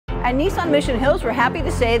At Nissan Mission Hills, we're happy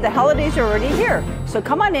to say the holidays are already here. So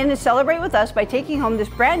come on in and celebrate with us by taking home this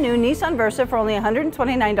brand new Nissan Versa for only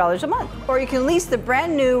 $129 a month. Or you can lease the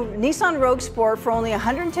brand new Nissan Rogue Sport for only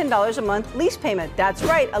 $110 a month lease payment. That's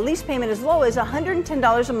right, a lease payment as low as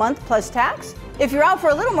 $110 a month plus tax. If you're out for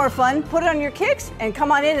a little more fun, put it on your Kicks and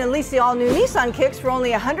come on in and lease the all-new Nissan Kicks for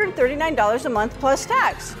only $139 a month plus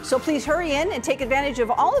tax. So please hurry in and take advantage of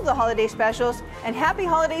all of the holiday specials, and happy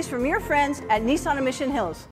holidays from your friends at Nissan Mission Hills.